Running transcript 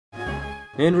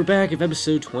And we're back at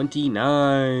episode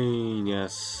 29.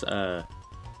 Yes,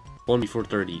 one before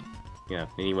 30. Yeah,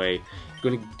 anyway,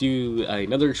 going to do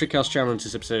another Trick House challenge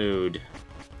this episode.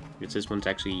 This one's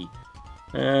actually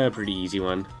a pretty easy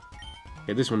one.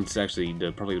 Yeah, this one's actually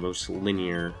probably the most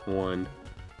linear one.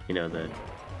 You know,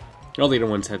 all the other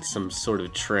ones had some sort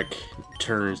of trick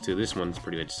turns to. This one's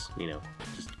pretty much, you know,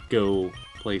 just go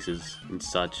places and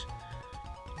such.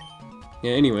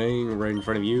 Yeah, anyway, right in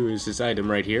front of you is this item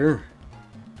right here.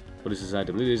 What is this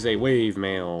item? It is a wave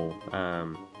mail.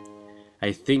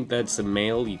 I think that's a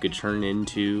mail you could turn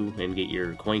into and get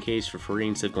your coin case for free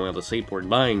instead of going out to Sleepboard and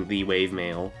buying the wave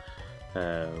mail.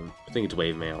 I think it's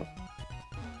wave mail.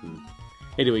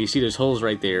 Anyway, you see those holes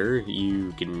right there.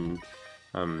 You can,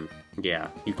 yeah,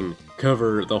 you can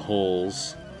cover the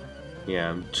holes. Yeah,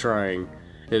 I'm trying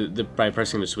by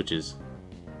pressing the switches.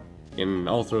 And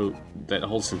I'll throw that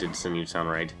whole sentence and you sound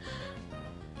right.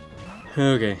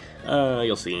 Okay,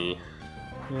 you'll see.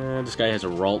 This guy has a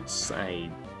Ralts. I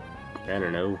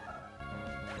don't know.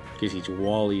 Guess he's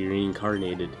Wally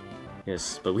reincarnated.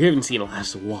 Yes, but we haven't seen the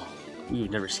last of Wally.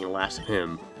 We've never seen the last of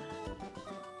him.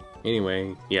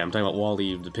 Anyway, yeah, I'm talking about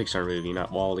Wally, the Pixar movie, not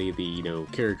Wally, the, you know,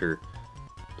 character.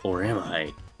 Or am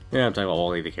I? Yeah, I'm talking about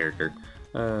Wally, the character.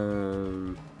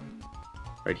 Right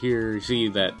here, you see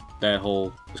that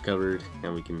hole is covered,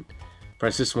 and we can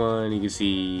press this one, you can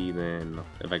see, then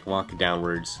if I can walk it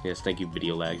downwards, yes, thank you,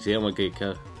 video lag, see that one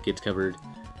gets covered.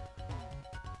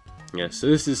 Yeah, so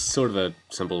this is sort of a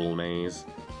simple little maze.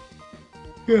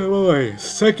 Yeah, boy,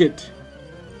 second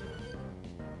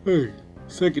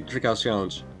Trick House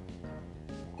challenge.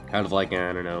 Out of like,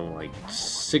 I don't know, like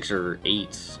 6 or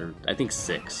 8, or I think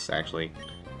 6, actually.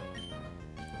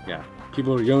 Yeah,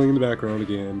 people are yelling in the background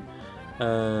again.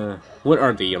 What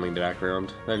aren't they yelling in the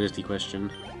background? That is the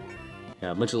question.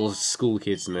 Yeah, a bunch of little school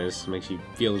kids in this. Makes you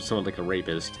feel somewhat like a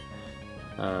rapist.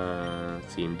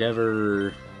 Let's see,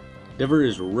 Endeavor. Endeavor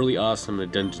is really awesome in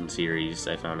the dungeon series,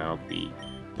 I found out. The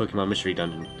Pokemon Mystery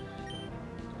Dungeon.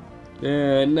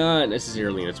 Not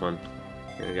necessarily in this one.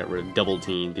 I got rid of Double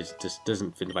Team, because it just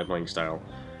doesn't fit my playing style.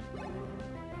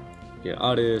 Yeah,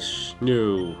 Oddish.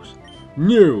 No!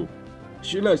 No!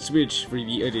 Should not switch for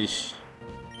the Oddish.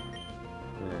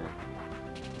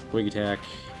 Wing attack.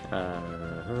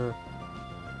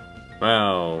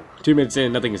 Wow. 2 minutes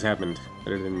in, nothing has happened.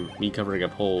 Other than me covering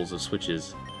up holes of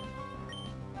switches.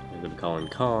 I'm gonna call in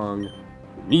Kong.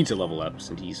 Needs to level up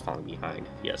since he's falling behind.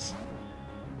 Yes.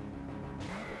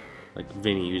 Like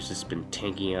Vinny, who's just been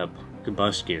tanking up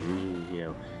Combustion, you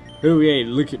know. Oh yeah,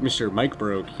 look at Mr. Mike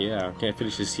Broke. Yeah, can't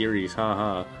finish the series,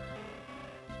 haha.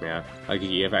 Yeah, like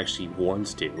he actually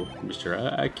wants to.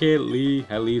 Mr. I can't leave.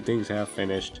 I leave things half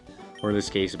finished. Or in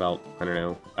this case, about, I don't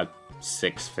know, a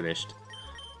 6 finished.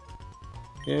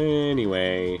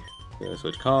 Anyway, gonna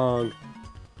switch Kong.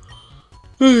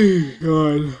 Oh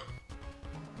god.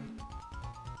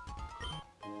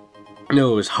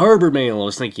 No, it was Harbor Mail. I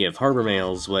was thinking of Harbor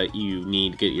Mail is what you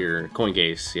need to get your coin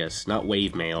case. Yes, not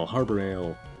Wave Mail. Harbor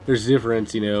Mail. There's a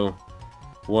difference, you know.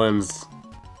 One's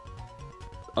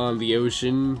on the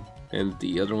ocean, and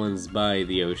the other one's by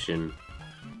the ocean.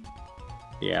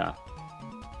 Yeah.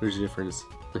 There's a difference.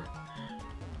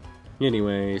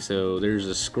 Anyway, so there's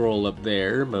a scroll up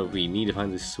there, but we need to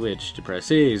find the switch to press.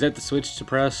 Hey, is that the switch to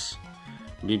press?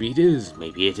 Maybe it is,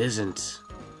 maybe it isn't.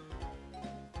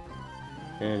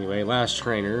 Anyway, last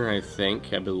trainer, I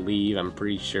think, I believe, I'm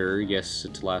pretty sure. Yes,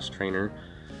 it's last trainer.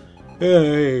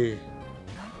 Hey!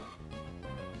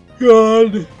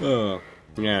 God! Oh,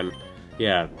 man.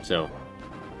 Yeah, so.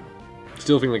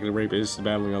 Still feeling like a rapist,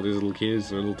 battling all these little kids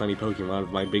and little tiny Pokemon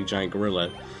with my big giant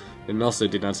gorilla. And also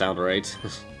did not sound right.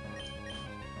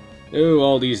 Oh,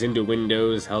 all these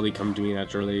innuendos, how they come to me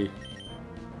naturally.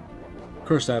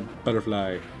 Curse that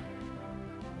butterfly.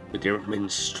 With their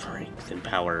immense strength and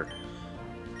power.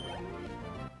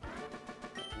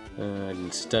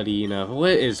 And study, you know.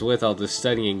 What is with all this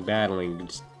studying, battling?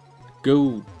 Just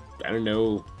go, I don't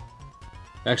know,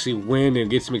 actually win and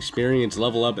get some experience,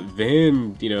 level up, and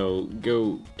then, you know,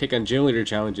 go take on gym leader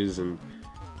challenges and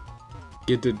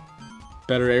get to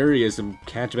better areas and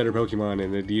catch better Pokemon,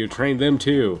 and then you train them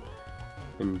too.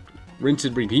 And rinse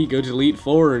and repeat, go to Elite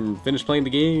Four and finish playing the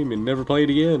game and never play it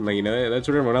again. Like, you know, that's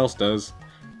what everyone else does.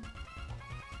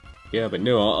 Yeah, but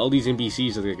no, all these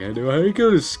NPCs are like, I know how to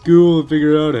go to school and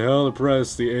figure out how to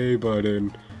press the A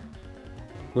button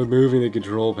when moving the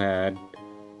control pad.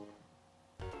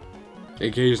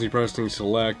 Occasionally pressing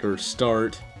select or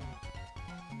start.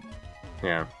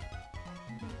 Yeah.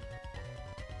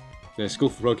 Yeah, school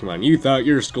for Pokemon. You thought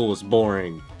your school was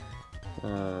boring.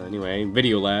 Anyway,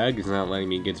 video lag is not letting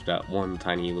me get to that one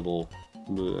tiny little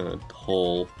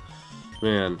hole.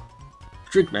 Man,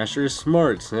 Trickmaster is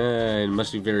smart, and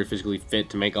must be very physically fit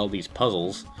to make all these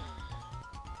puzzles.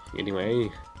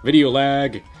 Anyway, video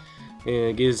lag.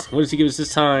 And what does he give us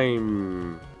this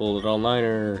time? Bullet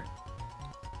all-nighter.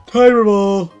 Timer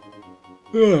ball!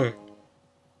 Ugh.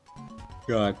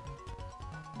 God.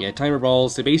 Yeah, timer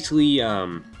balls, they basically,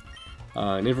 in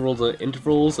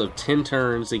intervals of 10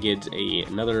 turns, they get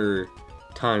another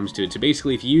times to it. So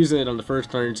basically, if you use it on the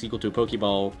first turn, it's equal to a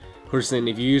Pokeball. Of course, then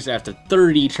if you use it after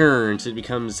 30 turns, it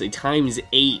becomes a times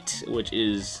 8, which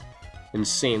is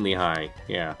insanely high.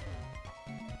 Yeah.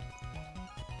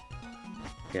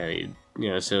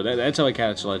 Yeah, so that's how I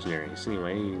catch legendaries.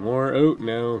 Anyway, more? Oh,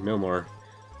 no more.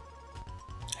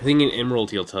 I think in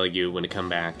Emerald he'll tell you when to come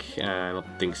back. I don't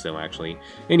think so, actually.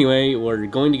 Anyway, we're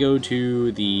going to go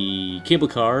to the cable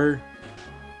car.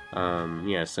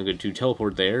 Yes, I'm going to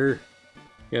teleport there.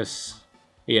 Yes.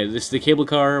 Yeah, this is the cable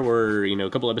car where, a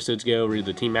couple episodes ago, where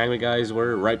the Team Magma guys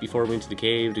were, right before we went to the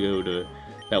cave to go to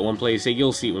that one place. Hey,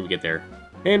 you'll see it when we get there.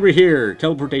 And we're here!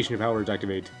 Teleportation powers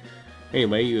activate.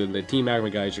 Anyway, the Team Magma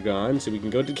guys are gone, so we can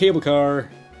go to the cable car.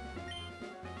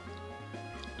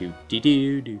 I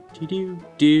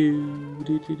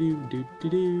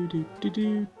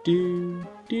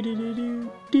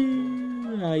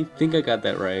think I got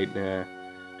that right. I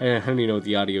don't even know what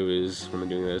the audio is when I'm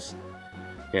doing this.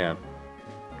 Yeah.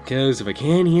 Because if I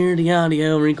can't hear the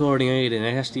audio I'm recording it, and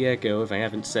it has to echo if I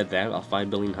haven't said that about 5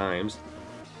 billion times.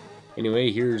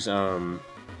 Anyway, here's,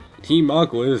 Team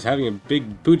Aqua is having a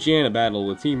big Poochyena battle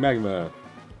with Team Magma.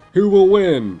 Who will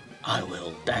win? I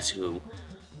will, that's who.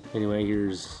 Anyway,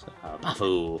 here's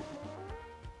Bafu.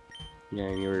 Yeah,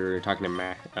 and you were talking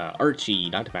to Archie,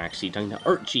 not to Maxie, talking to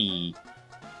Archie.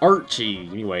 Archie!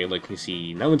 Anyway, like you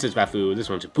see, no one says Bafu, this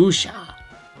one's Boosha!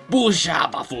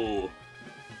 Boosha, Bafu!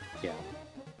 Yeah.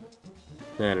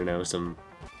 I don't know,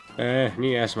 I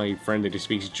need to ask my friend that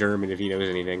speaks German if he knows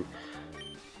anything.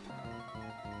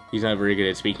 He's not very good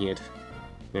at speaking it.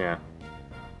 Yeah.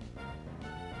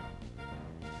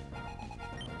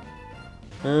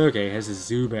 Okay, it has a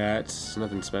Zubat.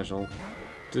 Nothing special.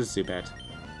 Just a Zubat.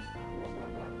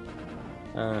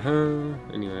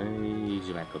 Anyway,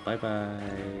 Zubat, go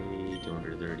bye-bye.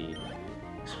 230.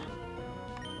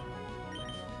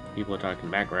 People are talking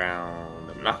background.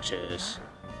 Obnoxious.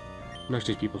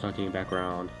 Obnoxious people talking in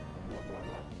background.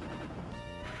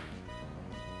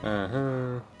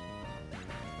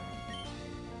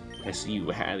 I see you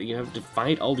have to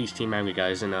fight all these Team Magma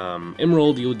guys. In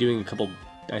Emerald, you'll be doing a couple.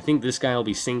 I think this guy will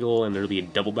be single, and there'll be a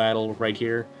double battle right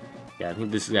here. Yeah, I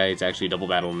think this guy is actually a double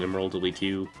battle in Emerald. There'll be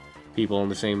 2 people on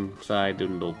the same side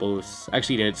doing both.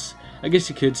 Actually, I guess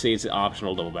you could say it's an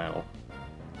optional double battle.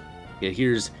 Yeah,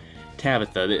 here's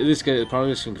Tabitha. This guy is probably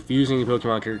the most confusing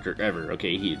Pokemon character ever.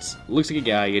 Okay, he looks like a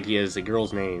guy, yet he has a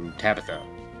girl's name, Tabitha.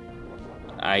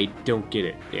 I don't get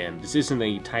it. And this isn't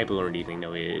a typo or anything.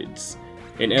 No, it's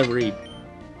in every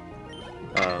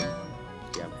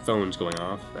yeah, phone's going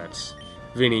off. That's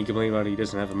Vinny complaining about he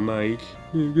doesn't have a mic.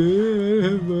 I don't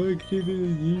have a mic.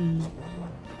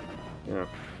 Yeah.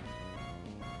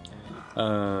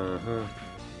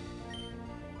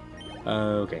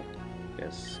 Okay.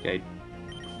 Yes. Okay.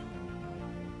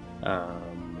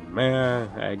 Man,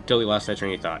 I totally lost that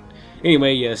train of thought.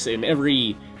 Anyway, yes, and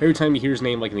every time you hear his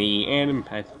name, like in the anime,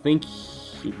 I think,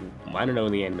 I don't know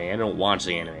in the anime, I don't watch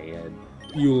the anime,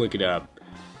 you look it up,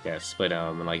 yes, but,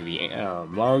 like the,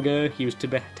 manga, he was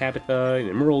Tabitha, and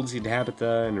Emerald's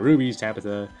Tabitha, and Ruby's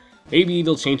Tabitha. Maybe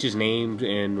they'll change his name,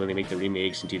 and when they make the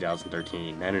remakes in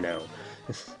 2013, I don't know.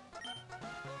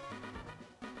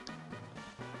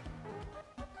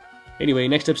 Anyway,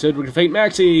 next episode, we're gonna fight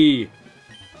Maxie!